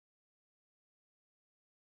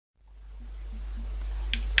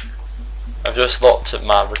I've just looked at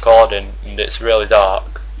my recording and it's really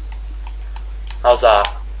dark. How's that?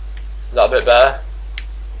 Is that a bit better?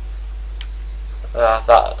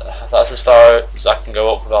 That's as far as I can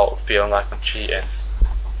go up without feeling like I'm cheating.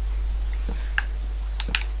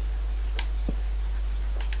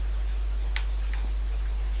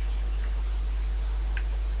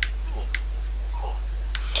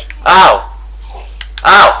 Ow!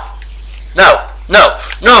 Ow! No! No!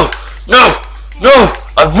 No! No! No!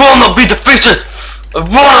 I will not be defeated! I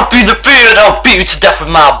will not be defeated! I'll beat you to death with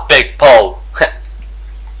my big pole!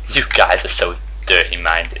 You guys are so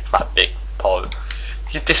dirty-minded, my big pole.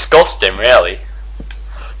 You're disgusting, really.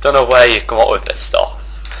 Don't know where you come up with this stuff.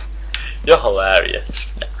 You're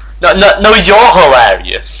hilarious. No, you're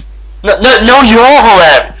hilarious. No, you're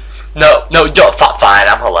hilarious. No, you're fine,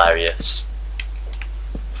 I'm hilarious.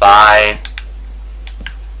 Fine.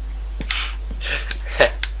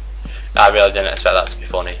 I really didn't expect that to be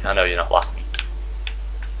funny. I know you're not laughing.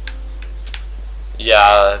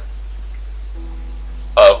 Yeah.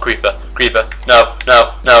 Oh, creeper. No.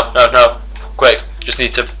 Quick, just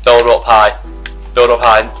need to build up high. Build up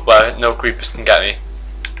high where no creepers can get me.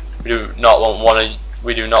 We do not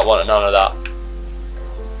want none of that.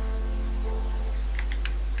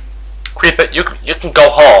 Creeper, you can go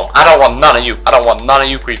home. I don't want none of you. I don't want none of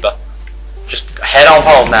you, creeper. Just head on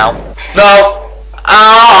home now. No!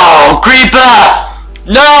 Oh, creeper!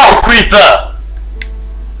 No, creeper!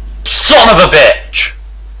 Son of a bitch!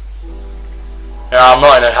 Yeah, I'm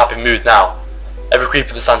not in a happy mood now. Every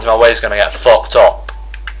creeper that stands in my way is gonna get fucked up.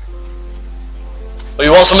 Oh,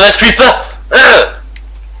 you want some of this, creeper? Ugh!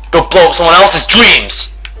 Go blow up someone else's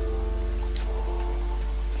dreams!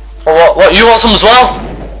 Oh, what? You want some as well?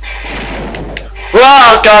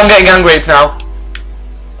 Whoa, God, I'm getting gang raped now.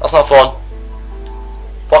 That's not fun.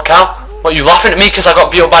 What, cow? What, you laughing at me because I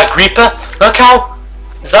got beat up by a creeper? No, cow?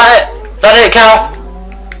 Is that it? Is that it, cow?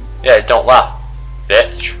 Yeah, don't laugh,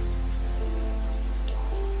 bitch.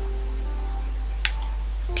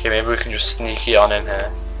 Okay, maybe we can just sneaky on in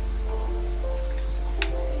here.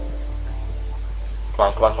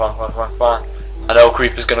 Come on. I know a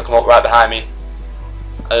creeper's gonna come up right behind me.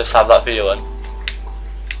 I just have that feeling.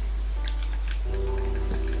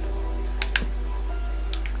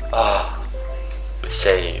 Ah, we're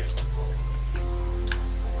saved.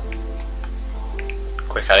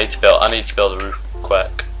 Quick, I need to build a roof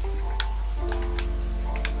quick.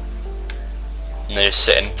 And then just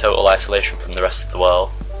sit in total isolation from the rest of the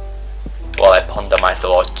world while I ponder my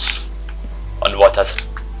thoughts on what has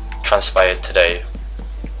transpired today.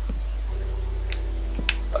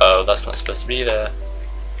 Oh, that's not supposed to be there.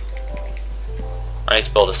 I need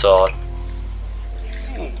to build a sword.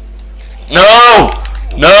 No!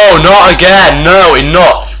 No, not again! No,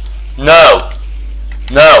 enough! No!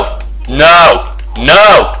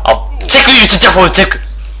 I'll tickle you to death with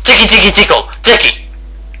ticky!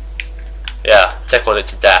 Yeah, tickled it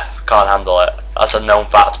to death. Can't handle it. That's a known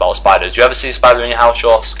fact about spiders. You ever see a spider in your house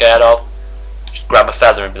you're scared of? Just grab a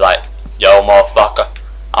feather and be like, yo, motherfucker,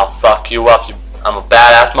 I'll fuck you up. I'm a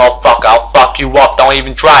badass motherfucker. I'll fuck you up. Don't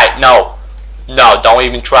even try it. No, don't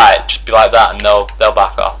even try it. Just be like that and they'll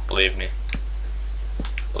back off. Believe me.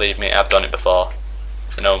 I've done it before.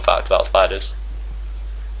 It's a known fact about spiders.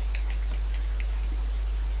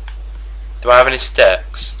 Do I have any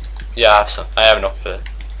sticks? Yeah, I have some. I have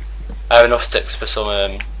enough sticks for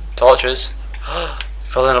some torches.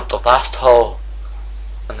 Filling up the last hole.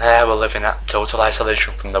 And there we're living at total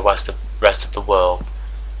isolation from the rest of the world.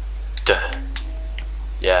 Duh.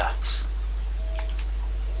 Yes.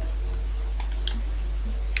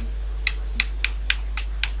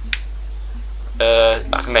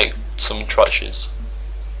 I can make some torches.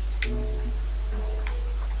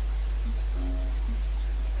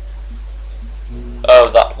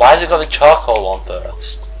 Oh, why has it got the charcoal one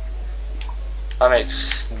first? That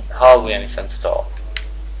makes hardly any sense at all.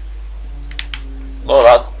 Oh,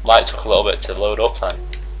 that light took a little bit to load up then.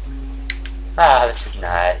 Ah, this is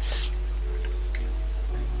nice.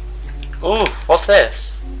 Ooh, what's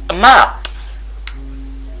this? A map!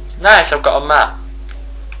 Nice, I've got a map.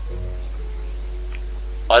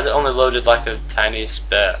 Why is it only loaded like a tiny bit?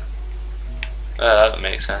 That doesn't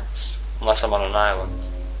make sense. Unless I'm on an island.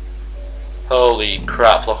 Holy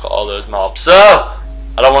crap, look at all those mobs. So,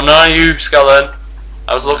 I don't want none of you, skeleton.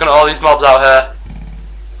 I was looking at all these mobs out here.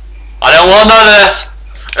 I don't want none of this!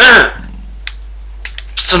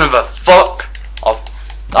 Son of a fuck.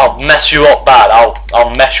 I'll mess you up bad.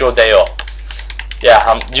 I'll mess your day up.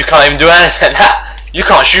 Yeah, you can't even do anything. You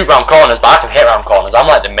can't shoot round corners, but I can hit round corners. I'm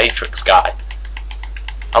like the Matrix guy.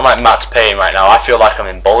 I'm like Max Payne right now. I feel like I'm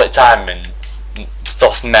in bullet time and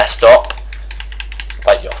stuff's messed up.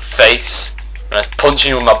 Like your face. And I was punching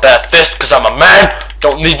you with my bare fist because I'm a man.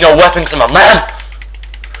 Don't need no weapon because I'm a man.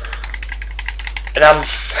 And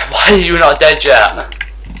why are you not dead yet?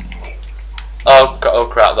 Oh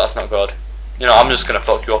crap, that's not good. You know, I'm just gonna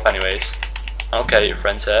fuck you up anyways. I don't care your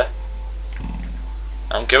friends here.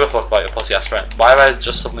 I don't give a fuck about your pussy ass friend. Why have I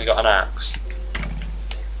just suddenly got an axe?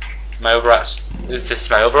 My overaxe. Is this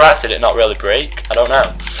my overaxe? Did it not really break? I don't know.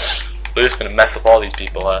 We're just gonna mess up all these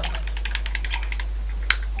people here.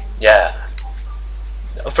 Yeah.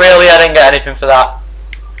 Really, I didn't get anything for that.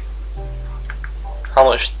 How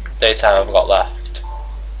much daytime have I got left?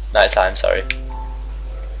 Nighttime, sorry.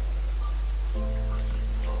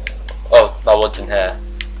 Oh, my wood's in here.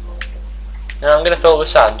 No, I'm gonna fill it with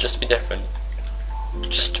sand just to be different.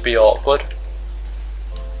 Just to be awkward.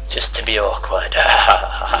 Just to be awkward.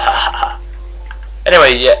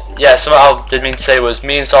 Anyway, yeah, something I did mean to say was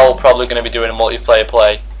me and Sol are probably going to be doing a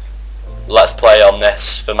multiplayer let's play on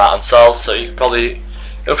this for Matt and Sol, so it'll probably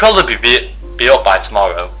be up by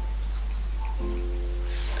tomorrow.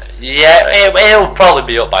 Yeah, it'll probably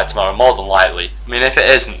be up by tomorrow, more than likely. I mean, if it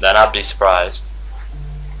isn't, then I'd be surprised.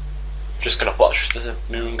 Just gonna watch the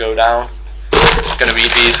moon go down. Just gonna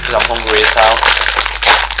read these because I'm hungry as hell.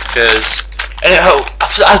 Because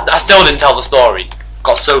I still didn't tell the story.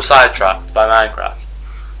 Got so sidetracked by Minecraft.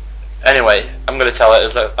 Anyway, I'm gonna tell it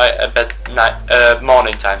as a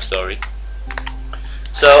morning time story.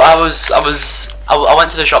 So I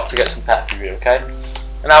went to the shop to get some pet food, okay?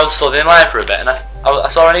 And I was stood in line for a bit, and I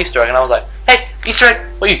saw an Easter egg, and I was like, "Hey, Easter egg,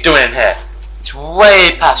 what are you doing in here? It's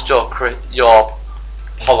way past your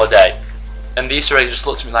holiday." And the Easter egg just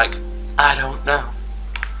looked at me like, "I don't know."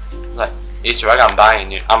 Like, Easter egg, I'm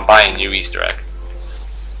buying you Easter egg.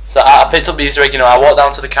 So I picked up the Easter egg, you know, I walked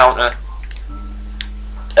down to the counter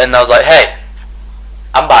and I was like, "Hey,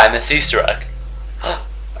 I'm buying this Easter egg."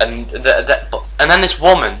 And then this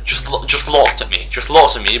woman just looked at me.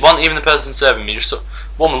 It wasn't even the person serving me, just a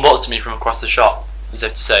woman looked at me from across the shop as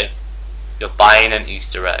if to say, "You're buying an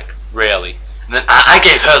Easter egg, really?" And then I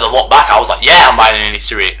gave her the look back. I was like, "Yeah, I'm buying an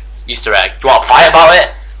Easter egg. Do you want to fight about it?"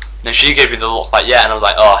 And then she gave me the look like, "Yeah," and I was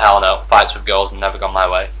like, "Oh hell no, fights with girls have never gone my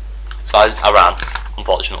way." So I ran,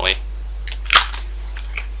 unfortunately.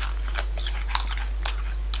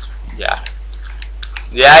 Yeah.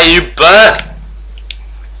 Yeah, you burn.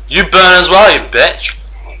 You burn as well, you bitch.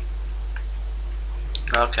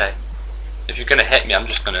 Okay. If you're gonna hit me, I'm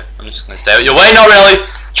just gonna stay out your way. Not really.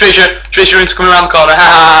 Trisha into coming around the corner. Ha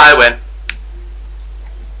ha! I win.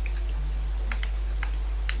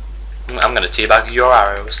 I'm gonna teabag your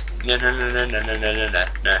arrows. No.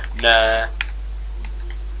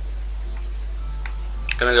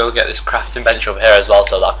 Gonna go get this crafting bench over here as well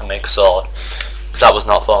so that I can make a sword. Because that was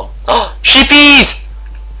not fun. Oh, sheepies!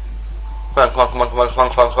 Come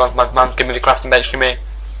on. Give me the crafting bench, give me.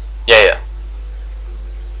 Yeah.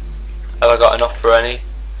 Have I got enough for anything?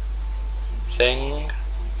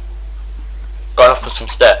 Got enough for some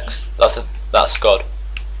sticks. That's good.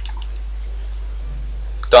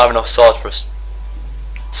 Don't have enough sword for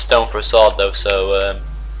stone for a sword though, so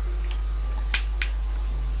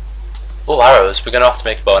oh, arrows. We're gonna have to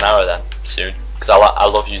make a bow and arrow then soon, because I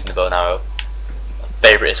love using the bow and arrow.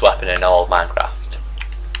 Favouriteest weapon in all of Minecraft.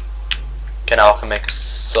 Okay, now I can make a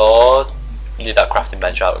sword. Need that crafting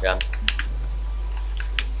bench out again.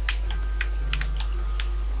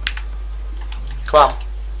 Come on.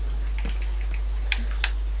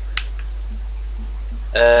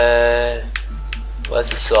 Where's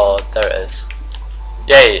the sword? There it is.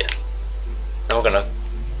 Yay! Then we're gonna.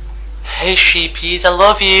 Hey sheepies, I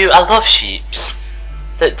love you. I love sheeps.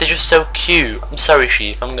 They're just so cute. I'm sorry,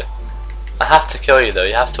 sheep. I have to kill you though.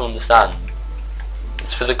 You have to understand.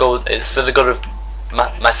 It's for the good. It's for the good of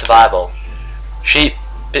my survival. Sheep.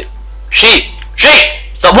 Sheep.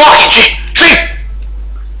 Stop walking, sheep.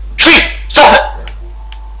 Stop it.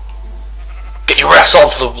 Get your ass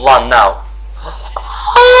onto the land now.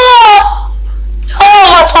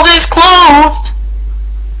 Oh, that's all these clothes.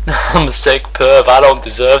 I'm a sick perv. I don't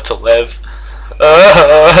deserve to live.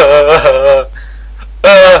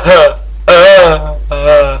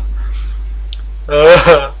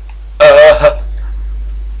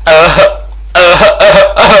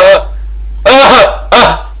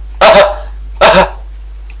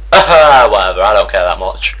 Whatever. I don't care that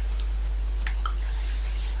much.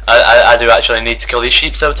 I do actually need to kill these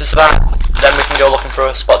sheep though to survive. Then we can go looking for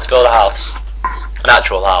a spot to build a house. An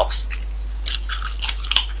actual house.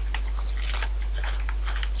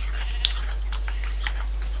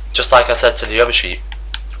 Just like I said to the other sheep,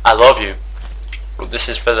 I love you. This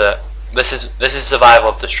is survival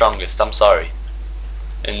of the strongest. I'm sorry,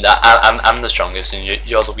 and I'm the strongest, and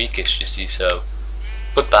you're the weakest. You see, so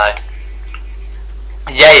goodbye.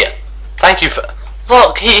 Yeah. Thank you for.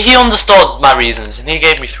 Look, he understood my reasons and he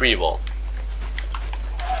gave me 3 wool.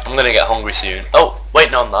 I'm gonna get hungry soon. Oh,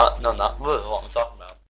 wait, no, I'm not. No, I'm not. What am I talking about?